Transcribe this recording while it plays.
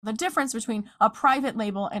The difference between a private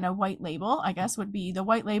label and a white label, I guess, would be the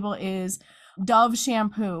white label is Dove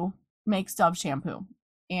shampoo makes Dove shampoo.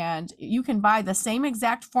 And you can buy the same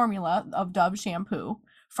exact formula of Dove shampoo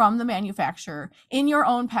from the manufacturer in your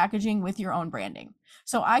own packaging with your own branding.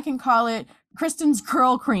 So I can call it Kristen's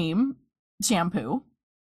Curl Cream shampoo,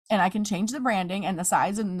 and I can change the branding and the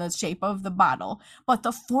size and the shape of the bottle, but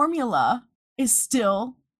the formula is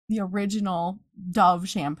still the original Dove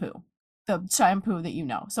shampoo, the shampoo that you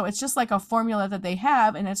know. So it's just like a formula that they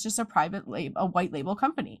have, and it's just a private label, a white label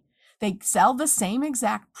company. They sell the same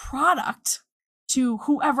exact product to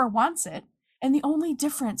whoever wants it. And the only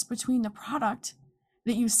difference between the product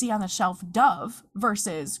that you see on the shelf, Dove,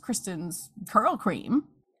 versus Kristen's Curl Cream,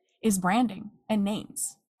 is branding and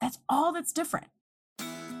names. That's all that's different.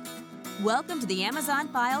 Welcome to the Amazon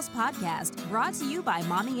Files podcast, brought to you by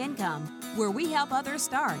Mommy Income, where we help others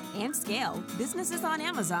start and scale businesses on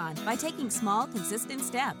Amazon by taking small, consistent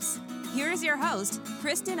steps. Here's your host,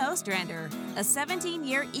 Kristen Ostrander, a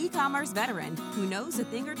 17-year e-commerce veteran who knows a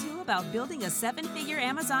thing or two about building a 7-figure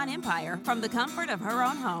Amazon empire from the comfort of her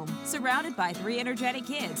own home. Surrounded by 3 energetic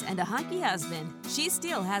kids and a hunky husband, she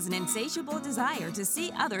still has an insatiable desire to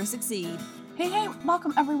see others succeed. Hey,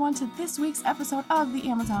 welcome everyone to this week's episode of the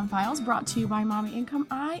Amazon Files, brought to you by Mommy Income.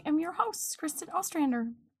 I am your host, Kristen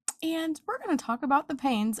Ostrander, and we're going to talk about the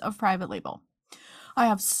pains of private label. I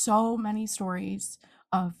have so many stories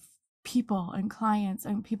of people and clients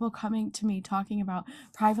and people coming to me talking about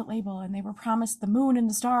private label, and they were promised the moon and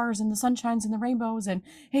the stars and the sunshines and the rainbows, and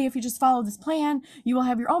hey, if you just follow this plan, you will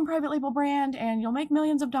have your own private label brand and you'll make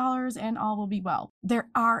millions of dollars and all will be well. There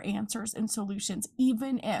are answers and solutions,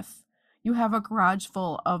 even if you have a garage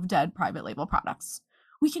full of dead private label products.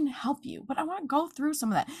 We can help you, but I want to go through some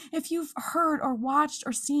of that. If you've heard or watched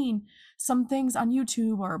or seen some things on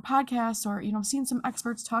YouTube or podcasts, or seen some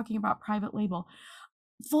experts talking about private label,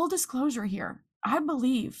 full disclosure here, I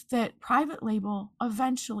believe that private label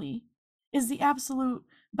eventually is the absolute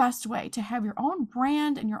best way to have your own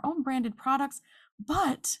brand and your own branded products.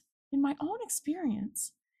 But in my own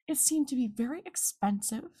experience, it seemed to be very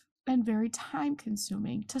expensive and very time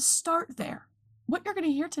consuming to start there. What you're going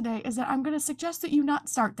to hear today is that I'm going to suggest that you not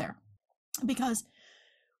start there, because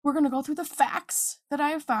we're going to go through the facts that I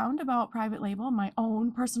have found about private label, my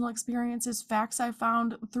own personal experiences, facts I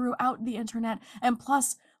found throughout the internet, and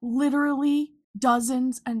plus literally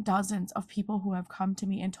dozens and dozens of people who have come to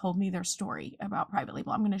me and told me their story about private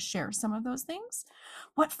label. I'm going to share some of those things.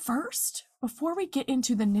 But first, before we get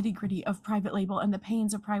into the nitty-gritty of private label and the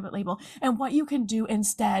pains of private label and what you can do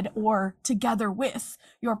instead or together with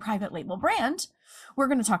your private label brand, we're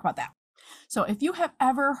going to talk about that. So if you have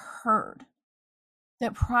ever heard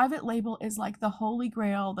that private label is like the holy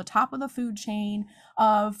grail, the top of the food chain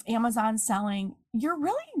of Amazon selling, you're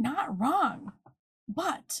really not wrong.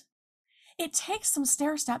 But it takes some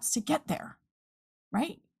stair steps to get there,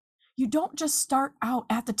 right? You don't just start out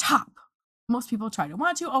at the top. Most people try to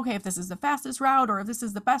want to, okay, if this is the fastest route or if this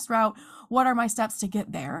is the best route, what are my steps to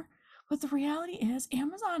get there? But the reality is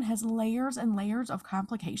Amazon has layers and layers of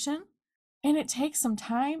complication, and it takes some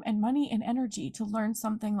time and money and energy to learn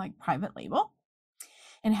something like private label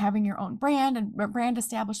and having your own brand and brand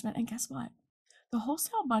establishment. And guess what? The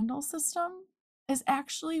wholesale bundle system is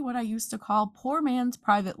actually what I used to call poor man's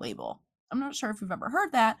private label. I'm not sure if you've ever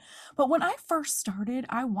heard that, but when I first started,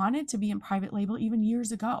 I wanted to be in private label even years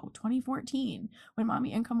ago, 2014, when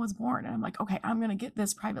Mommy Income was born. And I'm like, okay, I'm going to get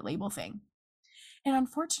this private label thing. And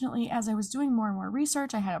unfortunately, as I was doing more and more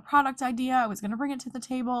research, I had a product idea, I was going to bring it to the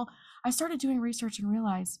table. I started doing research and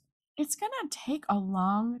realized it's going to take a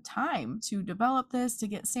long time to develop this, to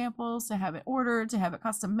get samples, to have it ordered, to have it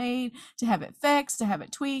custom made, to have it fixed, to have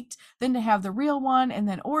it tweaked, then to have the real one, and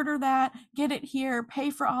then order that, get it here, pay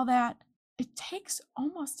for all that. It takes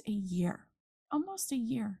almost a year.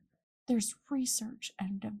 There's research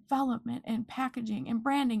and development and packaging and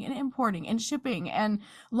branding and importing and shipping and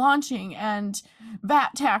launching and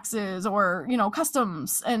VAT taxes or,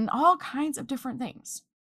 customs and all kinds of different things.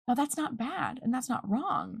 Now that's not bad and that's not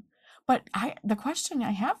wrong. But the question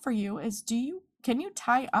I have for you is, can you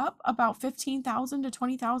tie up about $15,000 to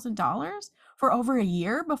 $20,000 for over a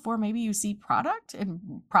year before maybe you see product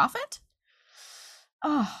and profit?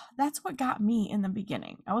 That's what got me in the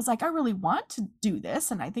beginning. I was like, I really want to do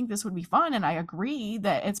this and I think this would be fun. And I agree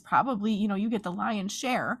that it's probably, you get the lion's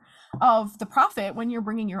share of the profit when you're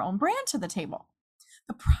bringing your own brand to the table.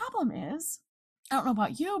 The problem is, I don't know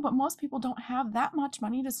about you, but most people don't have that much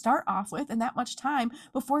money to start off with and that much time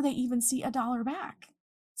before they even see a dollar back.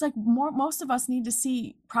 It's like most of us need to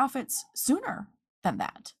see profits sooner than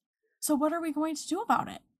that. So what are we going to do about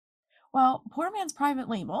it? Well, Poor Man's Private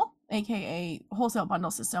Label, aka Wholesale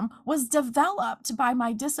Bundle System, was developed by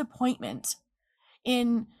my disappointment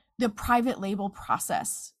in the private label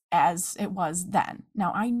process as it was then.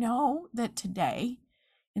 Now, I know that today,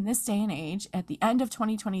 in this day and age, at the end of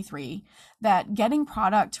 2023, that getting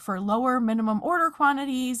product for lower minimum order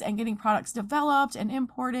quantities and getting products developed and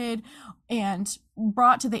imported and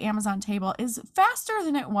brought to the Amazon table is faster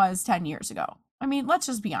than it was 10 years ago. I mean, let's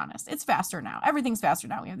just be honest. It's faster now. Everything's faster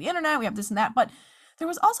now. We have the internet, we have this and that, but there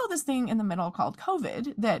was also this thing in the middle called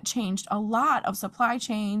COVID that changed a lot of supply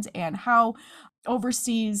chains and how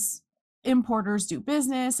overseas importers do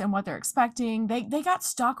business and what they're expecting. They got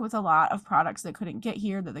stuck with a lot of products that couldn't get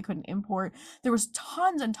here, that they couldn't import. There was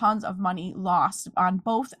tons and tons of money lost on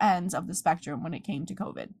both ends of the spectrum when it came to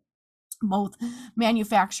COVID. Both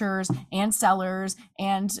manufacturers and sellers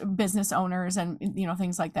and business owners and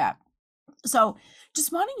things like that. So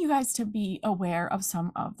just wanting you guys to be aware of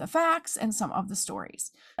some of the facts and some of the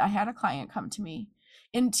stories. I had a client come to me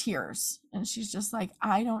in tears and she's just like,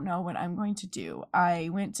 I don't know what I'm going to do. I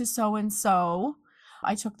went to so-and-so.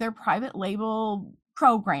 I took their private label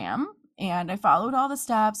program and I followed all the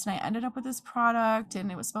steps and I ended up with this product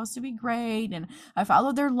and it was supposed to be great. And I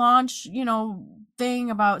followed their launch,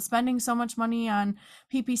 thing about spending so much money on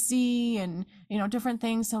PPC and, different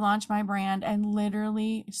things to launch my brand, and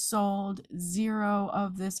literally sold zero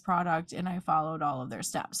of this product. And I followed all of their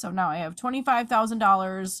steps. So now I have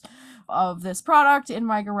 $25,000 of this product in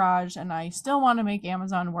my garage and I still want to make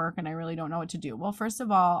Amazon work and I really don't know what to do. Well, first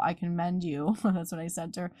of all, I commend you. That's what I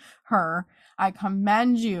said to her. I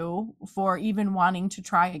commend you for even wanting to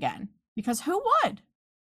try again, because who would?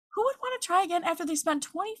 Who would want to try again after they spent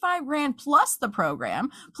 25 grand plus the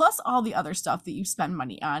program, plus all the other stuff that you spend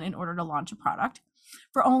money on in order to launch a product,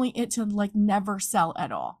 for only it to never sell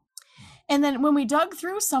at all? And then when we dug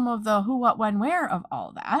through some of the who, what, when, where of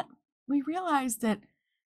all that, we realized that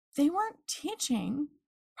they weren't teaching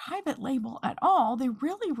private label at all. They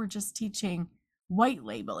really were just teaching white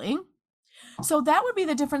labeling. So that would be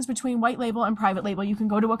the difference between white label and private label. You can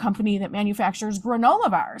go to a company that manufactures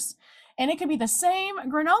granola bars, and it could be the same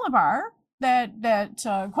granola bar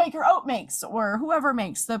that Quaker Oat makes or whoever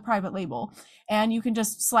makes the private label, and you can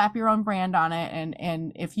just slap your own brand on it.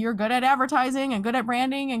 And if you're good at advertising and good at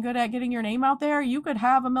branding and good at getting your name out there, you could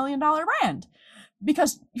have $1 million brand,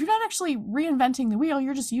 because you're not actually reinventing the wheel.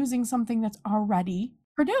 You're just using something that's already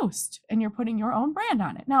produced and you're putting your own brand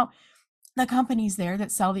on it. Now, the companies there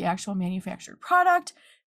that sell the actual manufactured product,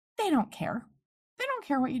 they don't care. They don't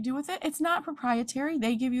care what you do with it. It's not proprietary.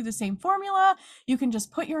 They give you the same formula. You can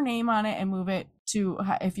just put your name on it and move it to,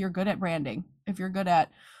 if you're good at branding, if you're good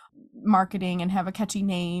at marketing and have a catchy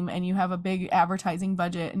name and you have a big advertising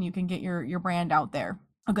budget and you can get your brand out there,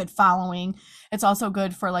 a good following. It's also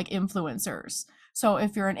good for like influencers. So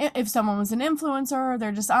if someone was an influencer,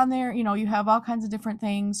 they're just on there, you have all kinds of different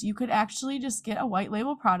things. You could actually just get a white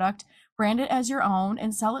label product, brand it as your own,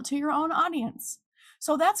 and sell it to your own audience.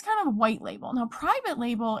 So that's kind of white label. Now, private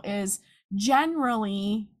label is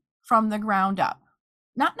generally from the ground up,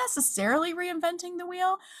 not necessarily reinventing the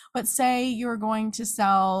wheel, but say you're going to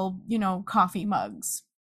sell, coffee mugs.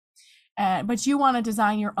 But you want to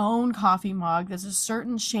design your own coffee mug that's a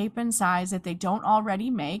certain shape and size that they don't already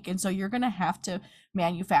make. And so you're going to have to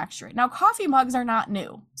manufacture it. Now, coffee mugs are not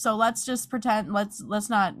new. So let's just pretend, let's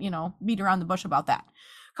not, beat around the bush about that.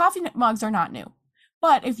 Coffee mugs are not new.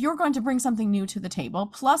 But if you're going to bring something new to the table,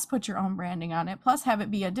 plus put your own branding on it, plus have it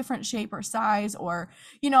be a different shape or size, or,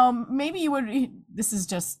 maybe you would, this is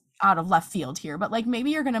just out of left field here, but like maybe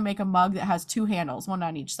you're going to make a mug that has two handles, one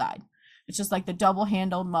on each side. It's just like the double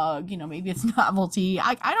handled mug, maybe it's novelty.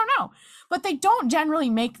 I don't know, but they don't generally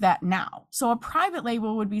make that now. So a private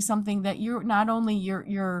label would be something that you're not only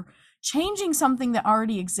you're changing something that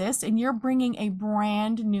already exists, and you're bringing a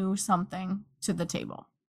brand new something to the table.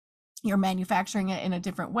 You're manufacturing it in a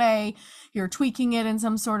different way. You're tweaking it in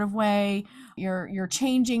some sort of way. You're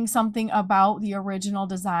changing something about the original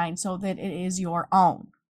design so that it is your own.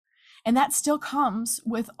 And that still comes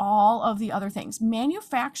with all of the other things.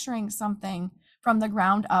 Manufacturing something from the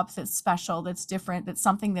ground up that's special, that's different, that's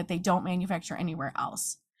something that they don't manufacture anywhere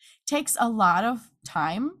else, takes a lot of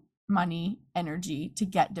time, money, energy to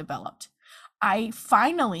get developed. I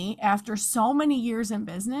finally, after so many years in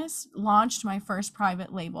business, launched my first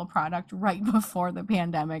private label product right before the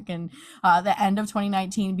pandemic and the end of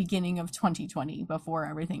 2019, beginning of 2020, before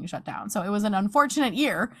everything shut down. So it was an unfortunate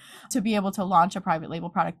year to be able to launch a private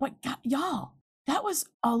label product. But God, y'all, that was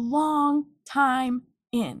a long time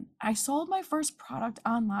in. I sold my first product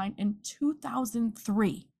online in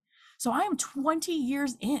 2003. So I am 20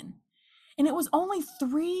 years in. And it was only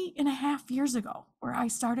 3.5 years ago where I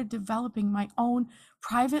started developing my own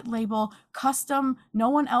private label, custom, no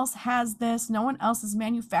one else has this, no one else is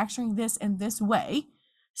manufacturing this in this way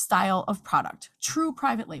style of product, true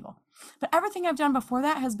private label. But everything I've done before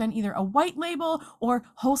that has been either a white label or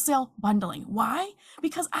wholesale bundling. Why?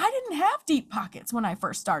 Because I didn't have deep pockets when I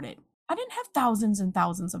first started. I didn't have thousands and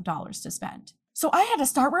thousands of dollars to spend. So I had to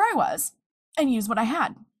start where I was and use what I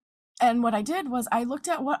had. And what I did was I looked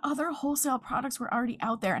at what other wholesale products were already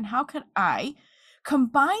out there and how could I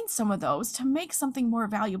combine some of those to make something more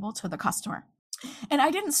valuable to the customer. And I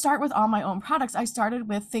didn't start with all my own products. I started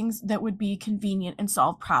with things that would be convenient and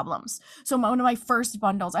solve problems. So one of my first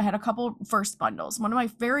bundles, I had a couple first bundles. One of my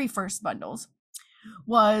very first bundles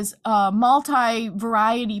was a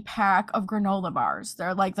multi-variety pack of granola bars.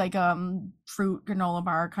 They're like fruit granola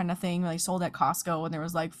bar kind of thing. They sold at Costco, and there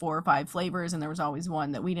was like 4 or 5 flavors, and there was always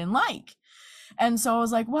one that we didn't like. And so I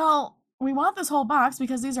was like, well, we want this whole box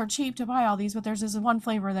because these are cheap to buy all these, but there's this one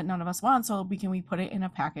flavor that none of us want. So we put it in a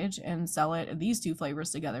package and sell it, these 2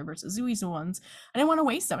 flavors together versus these ones. I didn't want to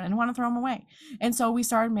waste them. I didn't want to throw them away. And so we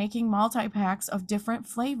started making multi-packs of different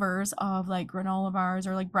flavors of like granola bars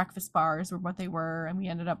or like breakfast bars, or what they were. And we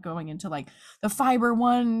ended up going into like the fiber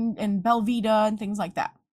one and Belvita and things like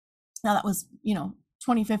that. Now that was,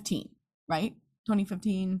 2015, right?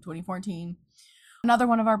 2015, 2014. Another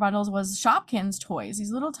one of our bundles was Shopkins toys,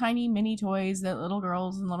 these little tiny mini toys that little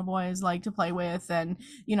girls and little boys like to play with. And,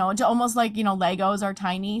 almost like, Legos are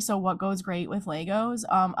tiny. So what goes great with Legos?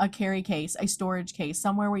 A carry case, a storage case,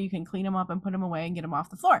 somewhere where you can clean them up and put them away and get them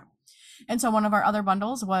off the floor. And so one of our other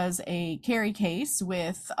bundles was a carry case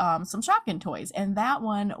with some Shopkin toys. And that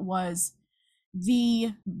one was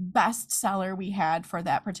the best seller we had for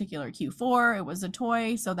that particular Q4. It was a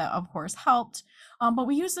toy, so that of course helped. But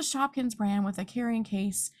we used the Shopkins brand with a carrying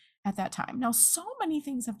case at that time. Now, so many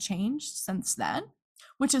things have changed since then,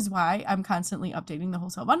 which is why I'm constantly updating the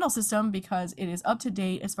wholesale bundle system, because it is up to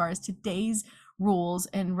date as far as today's rules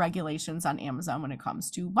and regulations on Amazon when it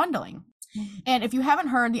comes to bundling. And if you haven't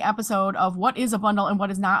heard the episode of what is a bundle and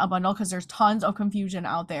what is not a bundle, because there's tons of confusion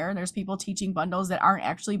out there. There's people teaching bundles that aren't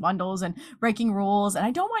actually bundles and breaking rules. And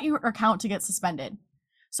I don't want your account to get suspended.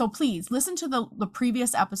 So please listen to the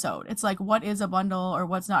previous episode. It's like, what is a bundle or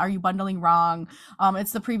what's not? Are you bundling wrong?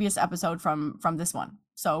 It's the previous episode from this one.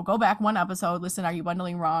 So go back one episode, listen, are you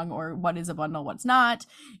bundling wrong, or what is a bundle, what's not?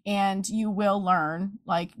 And you will learn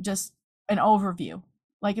like just an overview.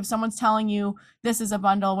 Like if someone's telling you this is a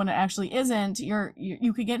bundle when it actually isn't,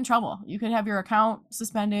 you could get in trouble. You could have your account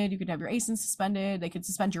suspended. You could have your ASIN suspended. They could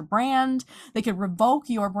suspend your brand. They could revoke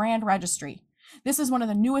your brand registry. This is one of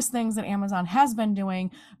the newest things that Amazon has been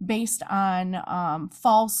doing based on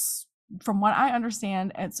false, from what I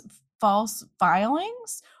understand, it's false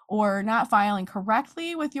filings or not filing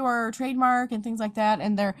correctly with your trademark and things like that.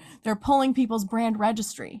 And they're pulling people's brand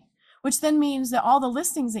registry, which then means that all the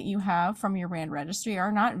listings that you have from your brand registry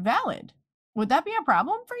are not valid. Would that be a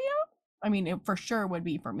problem for you? I mean, it for sure would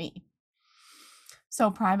be for me.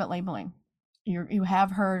 So private labeling. You're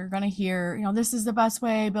going to hear, this is the best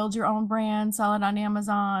way, build your own brand, sell it on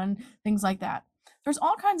Amazon, things like that. There's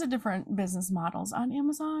all kinds of different business models on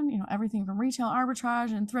Amazon, everything from retail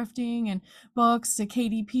arbitrage and thrifting and books to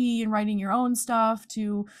KDP and writing your own stuff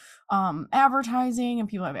to advertising. And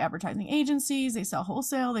people have advertising agencies. They sell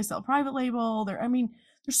wholesale, they sell private label.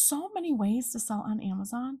 There's so many ways to sell on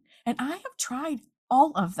Amazon. And I have tried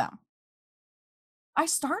all of them. I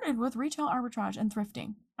started with retail arbitrage and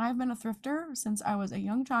thrifting. I've been a thrifter since I was a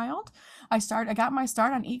young child. I got my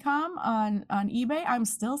start on e-com on eBay. I'm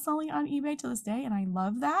still selling on eBay to this day, and I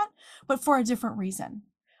love that, but for a different reason.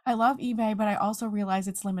 I love eBay, but I also realize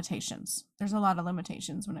its limitations. There's a lot of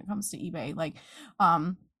limitations when it comes to eBay. Like,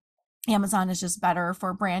 Amazon is just better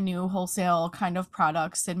for brand new wholesale kind of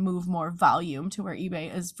products and move more volume, to where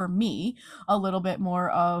eBay is, for me, a little bit more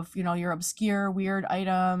of, your obscure, weird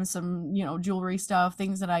items, some, jewelry stuff,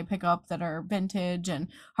 things that I pick up that are vintage and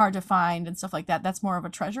hard to find and stuff like that. That's more of a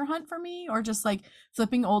treasure hunt for me, or just like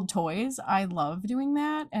flipping old toys. I love doing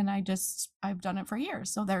that. And I've done it for years.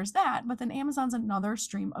 So there's that. But then Amazon's another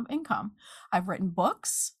stream of income. I've written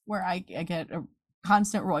books where I get a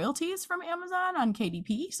constant royalties from Amazon on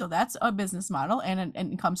KDP. So that's a business model and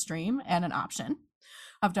an income stream and an option.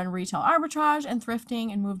 I've done retail arbitrage and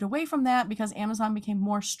thrifting and moved away from that because Amazon became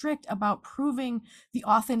more strict about proving the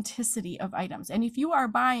authenticity of items. And if you are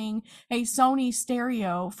buying a Sony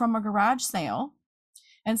stereo from a garage sale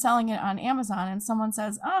and selling it on Amazon and someone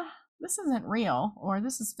says, this isn't real, or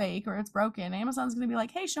this is fake, or it's broken, Amazon's going to be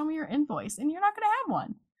like, hey, show me your invoice. And you're not going to have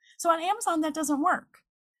one. So on Amazon, that doesn't work,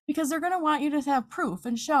 because they're going to want you to have proof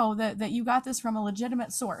and show that you got this from a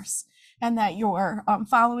legitimate source and that you're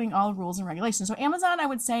following all rules and regulations. So Amazon, I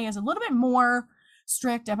would say, is a little bit more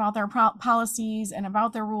strict about their policies and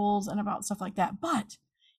about their rules and about stuff like that. But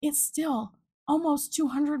it's still almost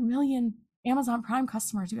 200 million Amazon Prime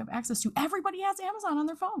customers you have access to. Everybody has Amazon on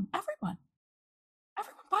their phone. Everyone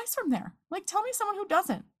buys from there. Like, tell me someone who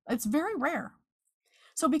doesn't. It's very rare.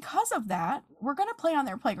 So because of that, we're going to play on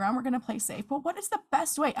their playground. We're going to play safe. But what is the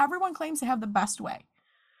best way? Everyone claims to have the best way.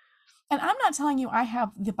 And I'm not telling you I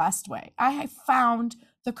have the best way. I have found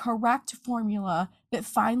the correct formula that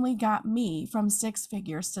finally got me from 6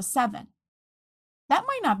 figures to 7. That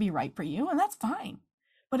might not be right for you, and that's fine.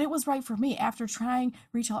 But it was right for me after trying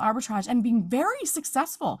retail arbitrage and being very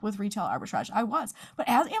successful with retail arbitrage. I was. But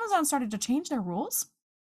as Amazon started to change their rules,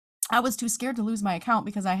 I was too scared to lose my account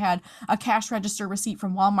because I had a cash register receipt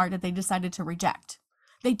from Walmart that they decided to reject.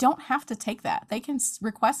 They don't have to take that. They can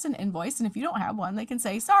request an invoice, and if you don't have one, they can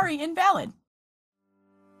say, sorry, invalid.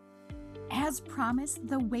 As promised,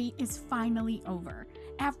 the wait is finally over.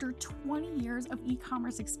 After 20 years of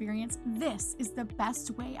e-commerce experience, this is the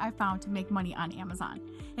best way I found to make money on Amazon.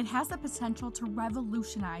 It has the potential to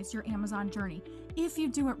revolutionize your Amazon journey if you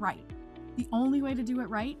do it right. The only way to do it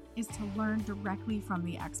right is to learn directly from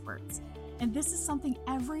the experts. And this is something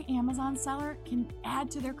every Amazon seller can add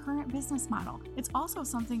to their current business model. It's also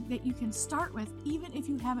something that you can start with even if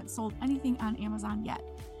you haven't sold anything on Amazon yet.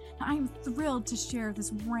 I am thrilled to share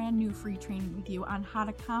this brand new free training with you on how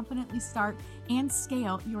to confidently start and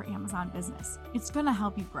scale your Amazon business. It's going to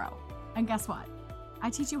help you grow. And guess what?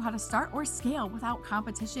 I teach you how to start or scale without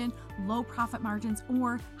competition, low profit margins,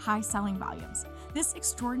 or high selling volumes. This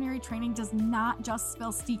extraordinary training does not just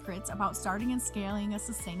spill secrets about starting and scaling a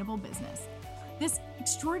sustainable business. This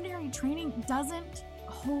extraordinary training doesn't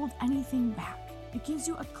hold anything back. It gives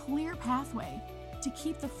you a clear pathway to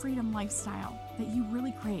keep the freedom lifestyle that you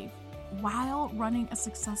really crave while running a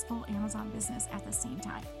successful Amazon business at the same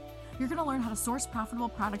time. You're going to learn how to source profitable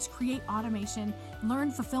products, create automation,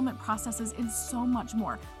 learn fulfillment processes, and so much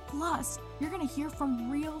more. Plus, you're going to hear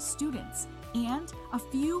from real students and a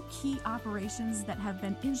few key operations that have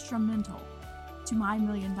been instrumental to my $1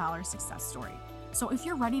 million success story. So if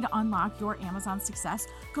you're ready to unlock your Amazon success,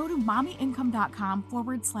 go to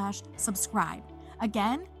mommyincome.com/subscribe.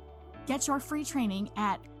 Again, get your free training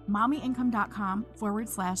at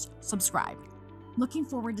mommyincome.com/subscribe. Looking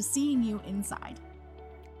forward to seeing you inside.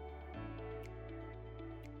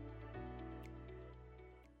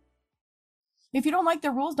 If you don't like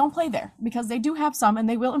their rules, don't play there, because they do have some and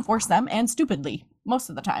they will enforce them, and stupidly most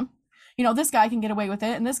of the time. You know, this guy can get away with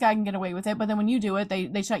it and this guy can get away with it, but then when you do it,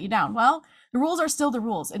 they shut you down. Well, the rules are still the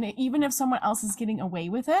rules. And even if someone else is getting away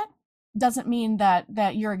with it, doesn't mean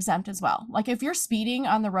that you're exempt as well. Like if you're speeding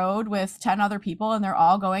on the road with 10 other people and they're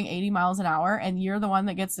all going 80 miles an hour and you're the one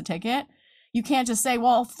that gets the ticket, you can't just say,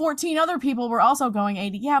 well, 14 other people were also going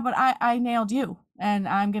 80. Yeah, but I nailed you and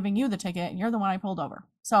I'm giving you the ticket and you're the one I pulled over.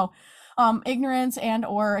 So ignorance and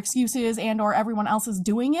or excuses and or everyone else is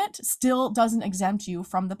doing it still doesn't exempt you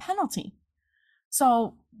from the penalty.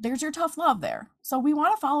 So there's your tough love there. So we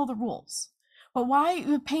want to follow the rules. But why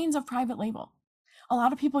the pains of private label? A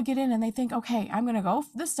lot of people get in and they think, okay, I'm going to go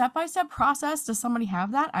this step-by-step process. Does somebody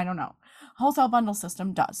have that? I don't know. Wholesale bundle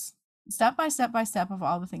system does. Step by step of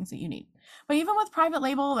all the things that you need. But even with private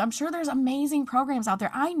label, I'm sure there's amazing programs out there.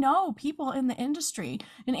 I know people in the industry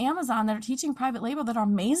in Amazon that are teaching private label that are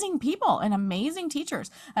amazing people and amazing teachers.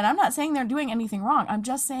 And I'm not saying they're doing anything wrong. I'm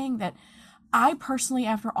just saying that I personally,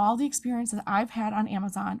 after all the experience that I've had on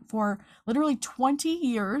Amazon for literally 20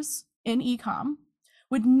 years in e-com,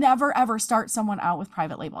 would never, ever start someone out with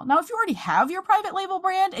private label. Now, if you already have your private label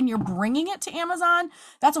brand and you're bringing it to Amazon,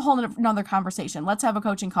 that's a whole another conversation. Let's have a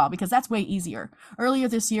coaching call because that's way easier. Earlier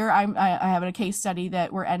this year, I have a case study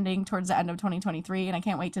that we're ending towards the end of 2023, and I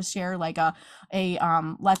can't wait to share like a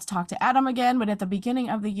Let's Talk to Adam again. But at the beginning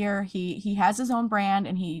of the year, he has his own brand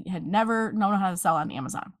and he had never known how to sell on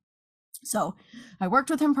Amazon. So I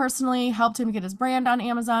worked with him personally, helped him get his brand on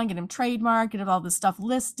Amazon, get him trademarked, get all this stuff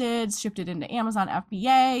listed, shipped it into Amazon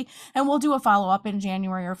FBA, and we'll do a follow-up in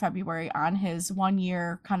January or February on his 1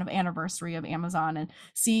 year kind of anniversary of Amazon and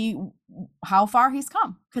see how far he's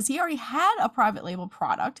come. Because he already had a private label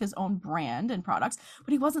product, his own brand and products,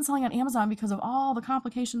 but he wasn't selling on Amazon because of all the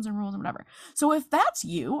complications and rules and whatever. So if that's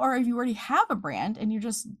you, or if you already have a brand and you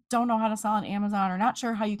just don't know how to sell on Amazon or not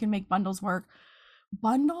sure how you can make bundles work,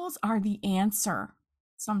 bundles are the answer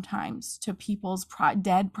sometimes to people's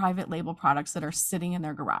dead private label products that are sitting in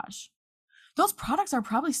their garage. those products are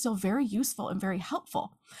probably still very useful and very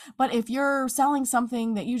helpful. But if you're selling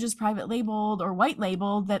something that you just private labeled or white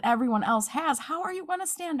labeled that everyone else has, how are you going to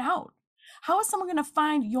stand out? How is someone going to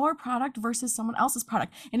find your product versus someone else's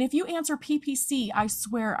product? And if you answer PPC, I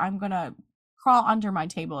swear I'm going to crawl under my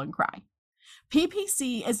table and cry.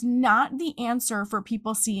 PPC is not the answer for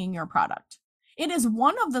people seeing your product. It is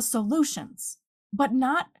one of the solutions, but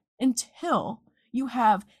not until you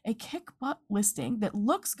have a kick butt listing that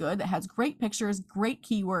looks good, that has great pictures, great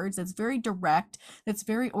keywords, that's very direct, that's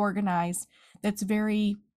very organized, that's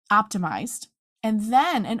very optimized. And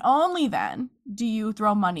then, and only then, do you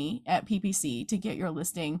throw money at PPC to get your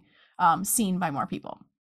listing seen by more people.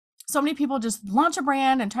 So many people just launch a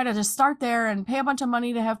brand and try to just start there and pay a bunch of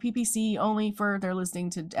money to have PPC only for their listing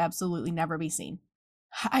to absolutely never be seen.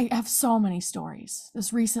 I have so many stories.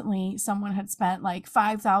 This recently, someone had spent like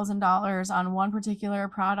 $5,000 on one particular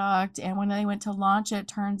product, and when they went to launch it,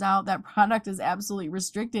 turns out that product is absolutely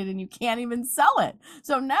restricted and you can't even sell it.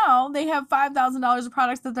 So now they have $5,000 of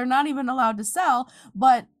products that they're not even allowed to sell,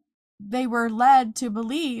 but they were led to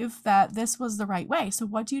believe that this was the right way. So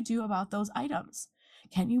what do you do about those items?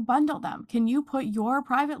 Can you bundle them? Can you put your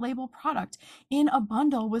private label product in a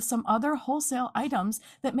bundle with some other wholesale items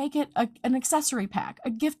that make it an accessory pack, a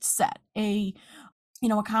gift set, a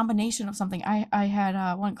combination of something? I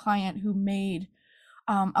had one client who made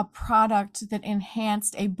a product that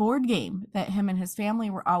enhanced a board game that him and his family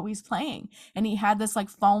were always playing. And he had this like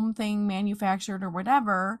foam thing manufactured or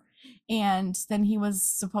whatever. And then he was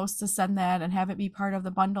supposed to send that and have it be part of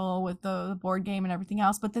the bundle with the board game and everything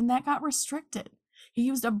else. But then that got restricted. He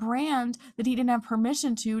used a brand that he didn't have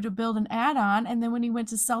permission to build an add-on. And then when he went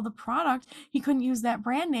to sell the product, he couldn't use that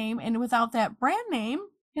brand name. And without that brand name,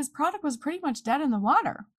 his product was pretty much dead in the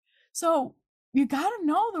water. So you got to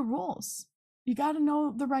know the rules. You got to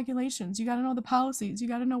know the regulations. You got to know the policies. You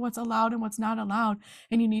got to know what's allowed and what's not allowed.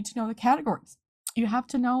 And you need to know the categories. You have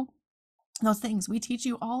to know those things. We teach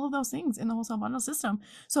you all of those things in the wholesale bundle system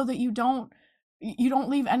so that you don't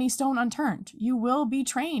leave any stone unturned. You will be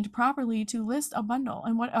trained properly to list a bundle.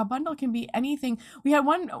 And what a bundle can be anything. We had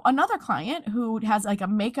another client who has like a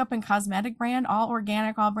makeup and cosmetic brand, all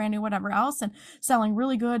organic, all brand new, whatever else, and selling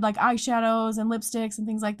really good like eyeshadows and lipsticks and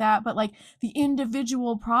things like that. But like the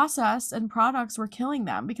individual process and products were killing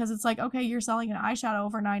them, because it's like, okay, you're selling an eyeshadow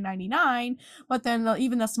for $9.99, but then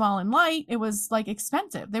even the small and light, it was like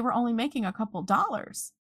expensive. They were only making a couple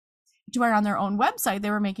dollars. To wear on their own website, they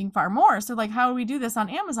were making far more. So like, how do we do this on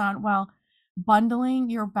Amazon? Well, bundling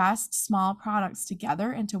your best small products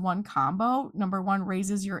together into one combo, number one,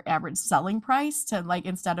 raises your average selling price to like,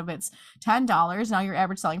 instead of it's $10, now your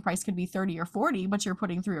average selling price could be 30 or 40, but you're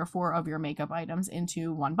putting 3 or 4 of your makeup items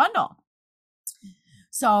into one bundle.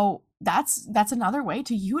 So that's another way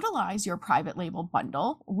to utilize your private label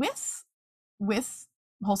bundle with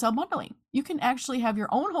wholesale bundling. You can actually have your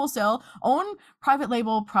own own private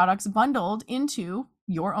label products bundled into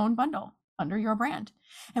your own bundle under your brand.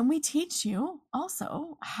 And we teach you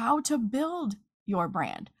also how to build your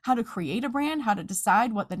brand, how to create a brand, how to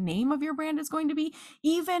decide what the name of your brand is going to be,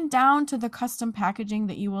 even down to the custom packaging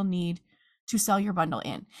that you will need to sell your bundle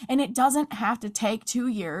in. And it doesn't have to take 2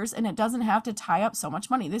 years, and it doesn't have to tie up so much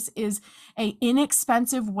money. This is an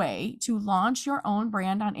inexpensive way to launch your own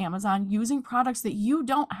brand on Amazon using products that you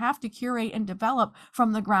don't have to curate and develop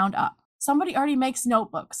from the ground up. Somebody already makes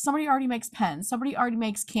notebooks. Somebody already makes pens. Somebody already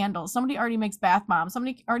makes candles. Somebody already makes bath bombs.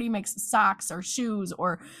 Somebody already makes socks or shoes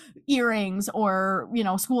or earrings or,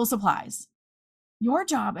 school supplies. Your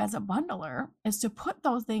job as a bundler is to put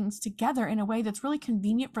those things together in a way that's really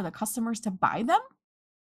convenient for the customers to buy them,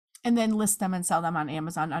 and then list them and sell them on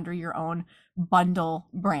Amazon under your own bundle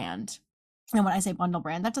brand. And when I say bundle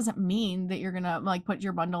brand, that doesn't mean that you're going to like put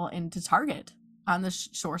your bundle into Target on the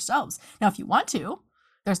store shelves. Now, if you want to,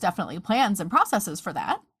 there's definitely plans and processes for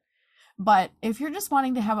that. But if you're just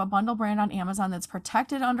wanting to have a bundle brand on Amazon that's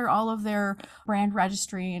protected under all of their brand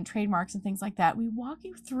registry and trademarks and things like that, we walk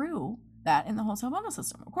you through that in the wholesale bundle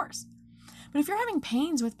system, of course. But if you're having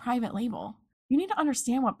pains with private label, you need to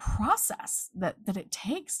understand what process that it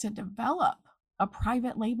takes to develop a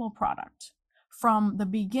private label product from the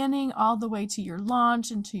beginning all the way to your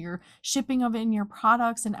launch and to your shipping of it in your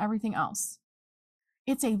products and everything else.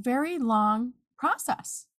 It's a very long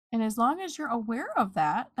process. And as long as you're aware of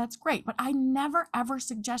that, that's great. But I never, ever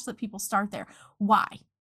suggest that people start there. Why?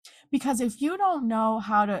 Because if you don't know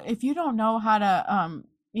how to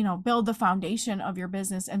build the foundation of your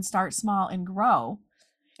business and start small and grow,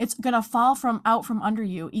 it's going to fall out from under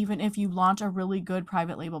you, even if you launch a really good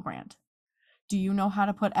private label brand. Do you know how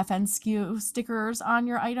to put FNSKU stickers on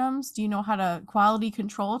your items? Do you know how to quality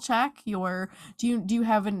control check do you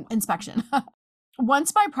have an inspection?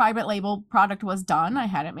 Once my private label product was done, I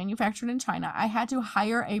had it manufactured in China. I had to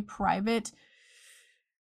hire a private,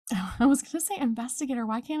 I was going to say investigator.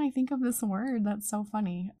 Why can't I think of this word? That's so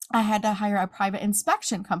funny. I had to hire a private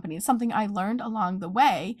inspection company. It's something I learned along the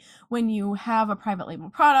way. When you have a private label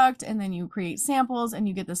product and then you create samples and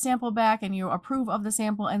you get the sample back and you approve of the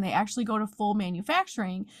sample and they actually go to full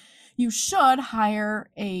manufacturing, you should hire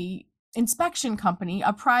a inspection company,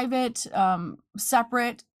 a private,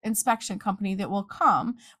 separate inspection company that will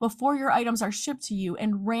come before your items are shipped to you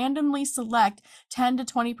and randomly select 10 to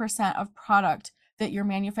 20% of product that your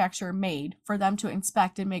manufacturer made for them to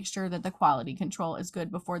inspect and make sure that the quality control is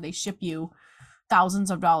good before they ship you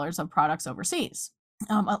thousands of dollars of products overseas.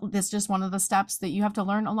 That's just one of the steps that you have to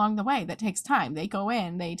learn along the way that takes time. They go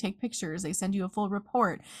in, they take pictures, they send you a full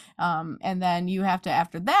report, and then you have to,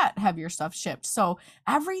 after that, have your stuff shipped. So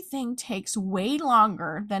everything takes way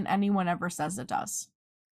longer than anyone ever says it does.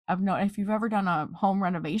 If you've ever done a home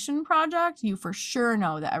renovation project, you for sure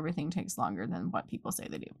know that everything takes longer than what people say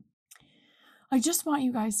they do. I just want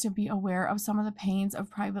you guys to be aware of some of the pains of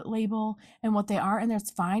private label and what they are, and that's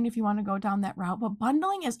fine if you want to go down that route, but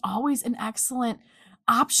bundling is always an excellent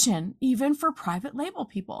option, even for private label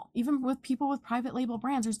people. Even with people with private label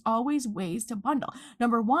brands, there's always ways to bundle.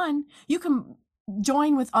 Number one, you can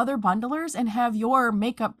join with other bundlers and have your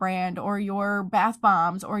makeup brand or your bath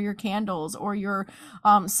bombs or your candles or your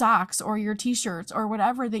socks or your t-shirts or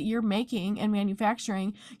whatever that you're making and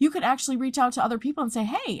manufacturing. You could actually reach out to other people and say,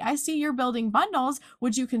 hey, I see you're building bundles.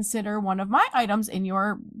 Would you consider one of my items in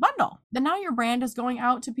your bundle? Then now your brand is going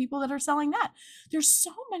out to people that are selling that. There's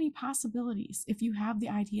so many possibilities if you have the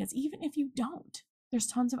ideas, even if you don't. There's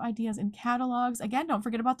tons of ideas in catalogs. Again, don't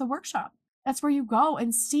forget about the workshop. That's where you go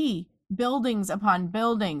and see buildings upon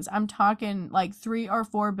buildings. I'm talking like 3 or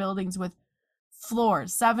 4 buildings with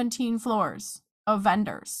floors, 17 floors of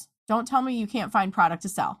vendors. Don't tell me you can't find product to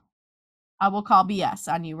sell. I will call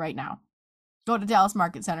BS on you right now. Go to Dallas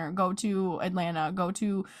Market Center, go to Atlanta, go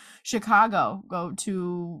to Chicago, go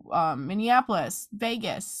to Minneapolis,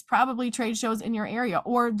 Vegas, probably trade shows in your area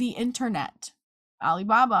or the internet.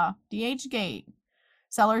 Alibaba, DHgate,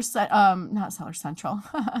 not Seller Central.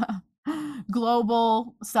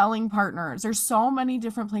 Global selling partners. There's so many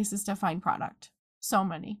different places to find product. So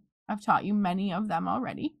many. I've taught you many of them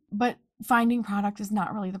already, but finding product is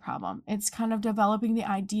not really the problem. It's kind of developing the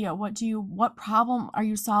idea. What problem are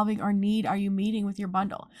you solving or need are you meeting with your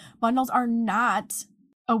bundle? Bundles are not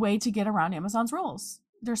a way to get around Amazon's rules.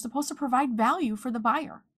 They're supposed to provide value for the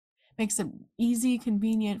buyer. Makes it easy,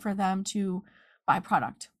 convenient for them to buy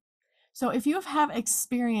product. So if you have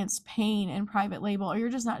experienced pain in private label or you're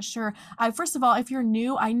just not sure, first of all, if you're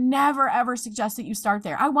new, I never ever suggest that you start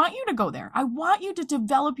there. I want you to go there. I want you to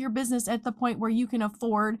develop your business at the point where you can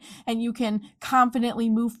afford and you can confidently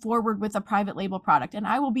move forward with a private label product. And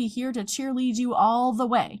I will be here to cheerlead you all the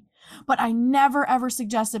way. But I never ever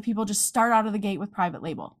suggest that people just start out of the gate with private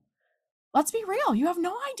label. Let's be real. You have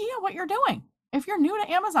no idea what you're doing. If you're new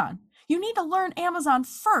to Amazon, you need to learn Amazon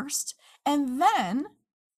first and then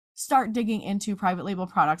start digging into private label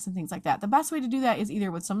products and things like that. The best way to do that is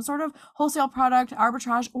either with some sort of wholesale product,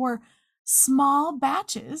 arbitrage, or small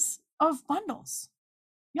batches of bundles.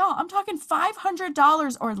 Y'all, I'm talking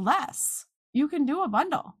 $500 or less. You can do a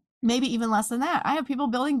bundle, maybe even less than that. I have people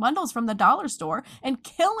building bundles from the dollar store and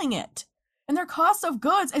killing it. And their cost of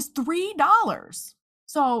goods is $3.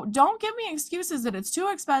 So don't give me excuses that it's too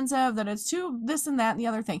expensive, that it's too this and that and the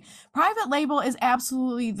other thing. Private label is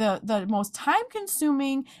absolutely the most time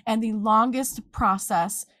consuming and the longest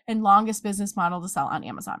process and longest business model to sell on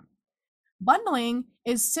Amazon. Bundling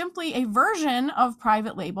is simply a version of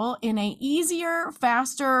private label in a easier,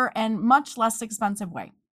 faster, and much less expensive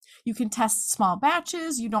way. You can test small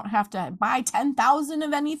batches. You don't have to buy 10,000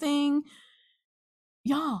 of anything.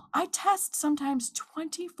 Y'all, I test sometimes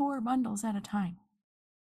 24 bundles at a time.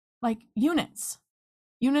 Like units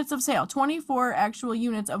of sale, 24 actual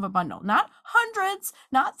units of a bundle, not hundreds,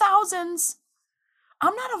 not thousands.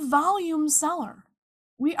 I'm not a volume seller.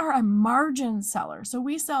 We are a margin seller. So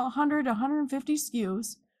we sell 100 to 150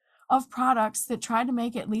 SKUs of products that try to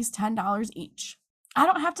make at least $10 each. I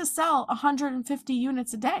don't have to sell 150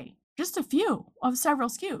 units a day, just a few of several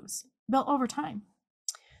SKUs built over time.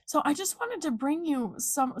 So I just wanted to bring you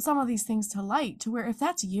some of these things to light to where if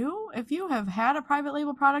that's you, if you have had a private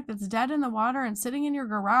label product that's dead in the water and sitting in your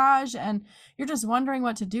garage and you're just wondering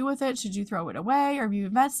what to do with it, should you throw it away or have you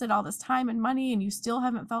invested all this time and money and you still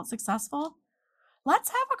haven't felt successful? Let's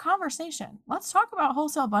have a conversation. Let's talk about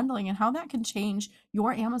wholesale bundling and how that can change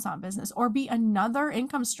your Amazon business or be another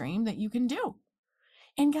income stream that you can do.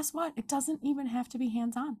 And guess what? It doesn't even have to be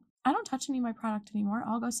hands-on. I don't touch any of my product anymore.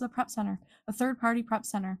 All goes to the prep center, a third-party prep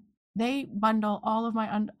center. They bundle all of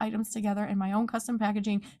my items together in my own custom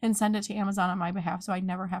packaging and send it to Amazon on my behalf, so I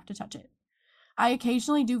never have to touch it. I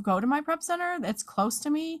occasionally do go to my prep center that's close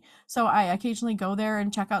to me, so I occasionally go there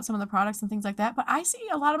and check out some of the products and things like that, but I see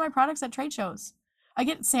a lot of my products at trade shows. I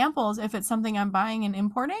get samples if it's something I'm buying and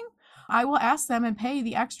importing. I will ask them and pay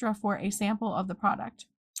the extra for a sample of the product.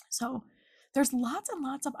 So there's lots and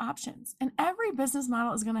lots of options, and every business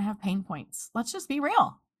model is going to have pain points. Let's just be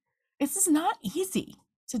real. It's just not easy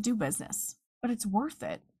to do business, but it's worth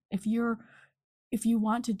it if you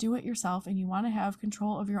want to do it yourself and you want to have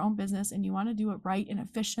control of your own business and you want to do it right and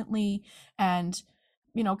efficiently and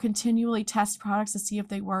continually test products to see if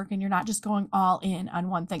they work, and you're not just going all in on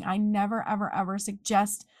one thing. I never, ever, ever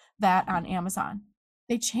suggest that on Amazon.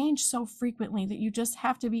 They change so frequently that you just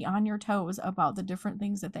have to be on your toes about the different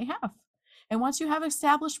things that they have. And once you have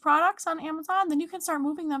established products on Amazon, then you can start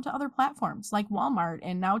moving them to other platforms like Walmart,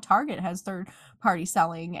 and now Target has third-party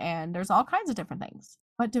selling, and there's all kinds of different things.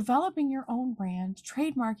 But developing your own brand,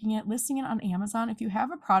 trademarking it, listing it on Amazon, if you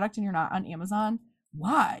have a product and you're not on Amazon,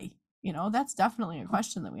 why? That's definitely a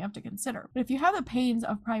question that we have to consider. But if you have the pains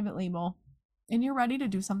of private label and you're ready to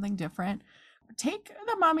do something different, take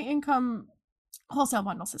the Mommy Income wholesale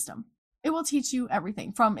bundle system. It will teach you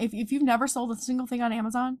everything from, if you've never sold a single thing on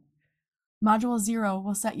Amazon, Module 0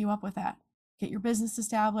 will set you up with that. Get your business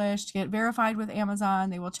established, get verified with Amazon.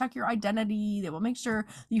 They will check your identity. They will make sure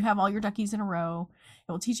you have all your duckies in a row.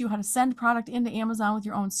 It will teach you how to send product into Amazon with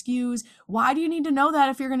your own SKUs. Why do you need to know that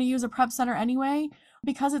if you're going to use a prep center anyway?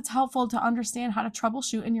 Because it's helpful to understand how to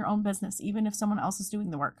troubleshoot in your own business, even if someone else is doing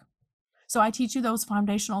the work. So I teach you those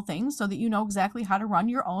foundational things so that you know exactly how to run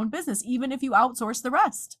your own business, even if you outsource the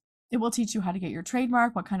rest. It will teach you how to get your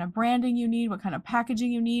trademark, what kind of branding you need, what kind of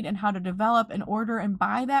packaging you need, and how to develop and order and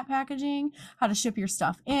buy that packaging, how to ship your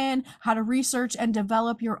stuff in, how to research and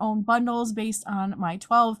develop your own bundles based on my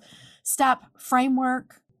 12-step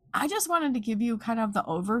framework. I just wanted to give you kind of the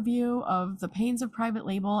overview of the pains of private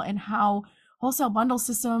label and how wholesale bundle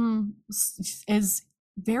system is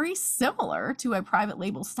very similar to a private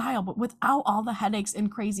label style, but without all the headaches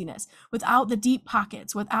and craziness, without the deep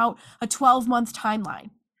pockets, without a 12-month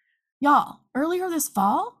timeline. Y'all, earlier this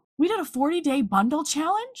fall, we did a 40-day bundle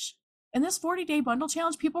challenge. In this 40-day bundle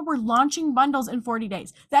challenge, people were launching bundles in 40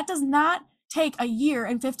 days. That does not take a year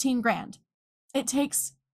and 15 grand. It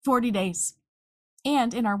takes 40 days.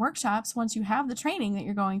 And in our workshops, once you have the training that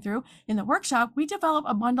you're going through, in the workshop, we develop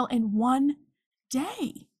a bundle in 1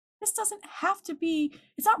 day. This doesn't have to be,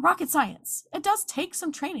 it's not rocket science. It does take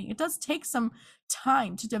some training. It does take some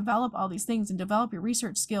time to develop all these things and develop your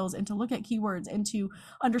research skills and to look at keywords and to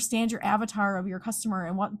understand your avatar of your customer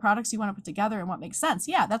and what products you want to put together and what makes sense.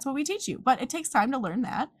 Yeah, that's what we teach you, but it takes time to learn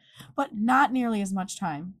that, but not nearly as much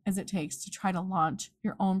time as it takes to try to launch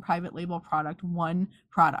your own private label product, one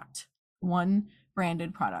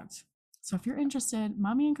branded product. So if you're interested,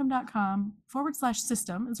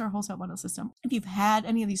 mommyincome.com/system is our wholesale bundle system. If you've had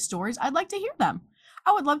any of these stories, I'd like to hear them.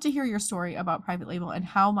 I would love to hear your story about private label and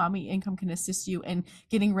how Mommy Income can assist you in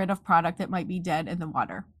getting rid of product that might be dead in the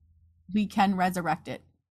water. We can resurrect it.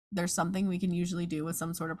 There's something we can usually do with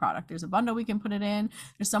some sort of product. There's a bundle we can put it in.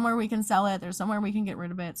 There's somewhere we can sell it. There's somewhere we can get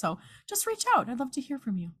rid of it. So just reach out. I'd love to hear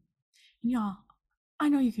from you. And y'all, I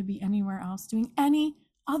know you could be anywhere else doing any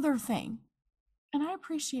other thing. And I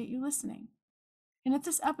appreciate you listening. And if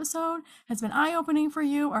this episode has been eye-opening for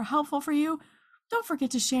you or helpful for you, don't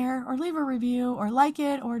forget to share or leave a review or like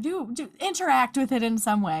it or do interact with it in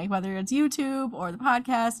some way, whether it's YouTube or the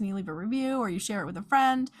podcast and you leave a review or you share it with a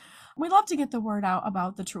friend. We'd love to get the word out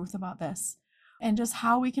about the truth about this and just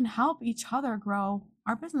how we can help each other grow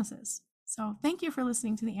our businesses. So thank you for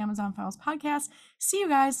listening to the Amazon Files podcast. See you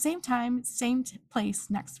guys same time, same place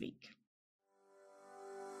next week.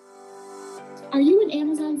 Are you an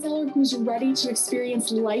Amazon seller who's ready to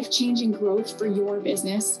experience life-changing growth for your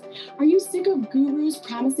business? Are you sick of gurus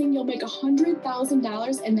promising you'll make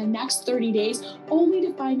 $100,000 in the next 30 days only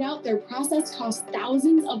to find out their process costs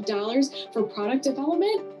thousands of dollars for product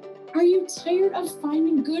development? Are you tired of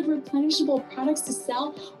finding good replenishable products to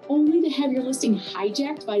sell only to have your listing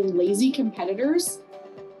hijacked by lazy competitors?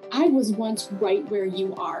 I was once right where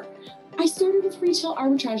you are. I started with retail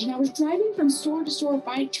arbitrage and I was driving from store to store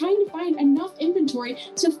trying to find enough inventory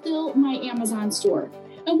to fill my Amazon store.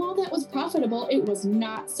 And while that was profitable, it was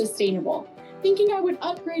not sustainable. Thinking I would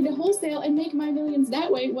upgrade to wholesale and make my millions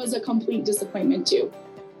that way was a complete disappointment too.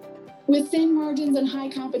 With thin margins and high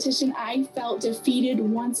competition, I felt defeated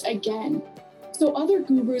once again. So other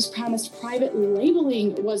gurus promised private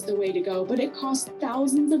labeling was the way to go, but it cost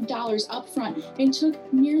thousands of dollars upfront and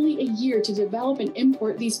took nearly a year to develop and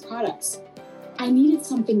import these products. I needed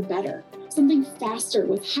something better, something faster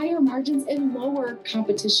with higher margins and lower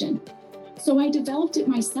competition. So I developed it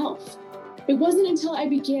myself. It wasn't until I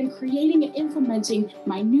began creating and implementing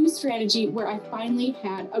my new strategy where I finally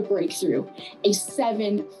had a breakthrough, a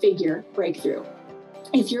 7-figure breakthrough.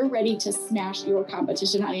 If you're ready to smash your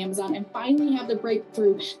competition on Amazon and finally have the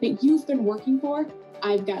breakthrough that you've been working for,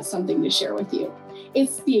 I've got something to share with you.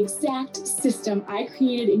 It's the exact system I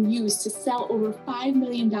created and used to sell over $5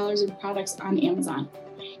 million in products on Amazon.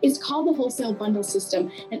 It's called the Wholesale Bundle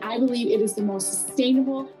System, and I believe it is the most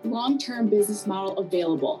sustainable, long-term business model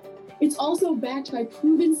available. It's also backed by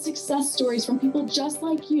proven success stories from people just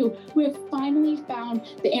like you who have finally found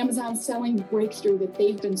the Amazon selling breakthrough that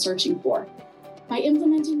they've been searching for. By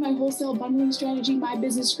implementing my wholesale bundling strategy, my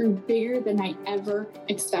business grew bigger than I ever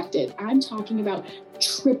expected. I'm talking about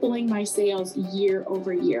tripling my sales year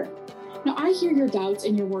over year. Now, I hear your doubts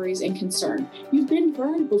and your worries and concern. You've been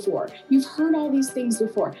burned before. You've heard all these things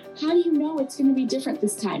before. How do you know it's going to be different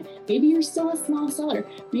this time? Maybe you're still a small seller.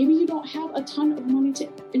 Maybe you don't have a ton of money to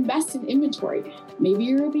invest in inventory. Maybe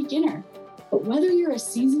you're a beginner. But whether you're a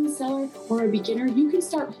seasoned seller or a beginner, you can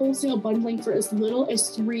start wholesale bundling for as little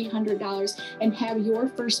as $300 and have your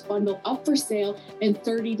first bundle up for sale in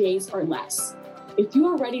 30 days or less. If you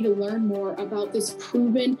are ready to learn more about this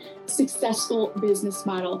proven, successful business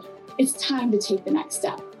model, it's time to take the next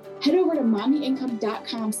step. Head over to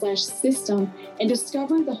mommyincome.com/system and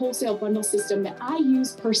discover the wholesale bundle system that I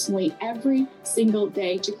use personally every single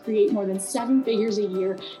day to create more than 7 figures a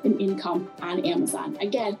year in income on Amazon.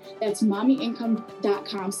 Again, that's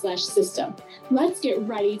mommyincome.com/system. Let's get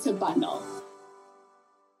ready to bundle.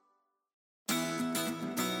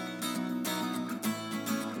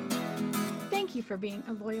 Thank you for being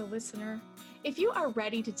a loyal listener. If you are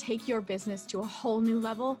ready to take your business to a whole new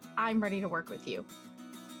level, I'm ready to work with you.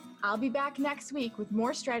 I'll be back next week with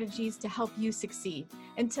more strategies to help you succeed.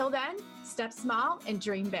 Until then, step small and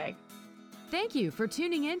dream big. Thank you for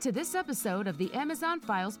tuning in to this episode of the Amazon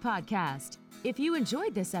Files podcast. If you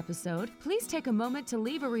enjoyed this episode, please take a moment to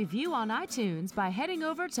leave a review on iTunes by heading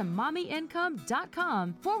over to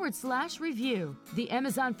mommyincome.com/review. The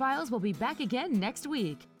Amazon Files will be back again next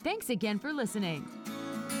week. Thanks again for listening.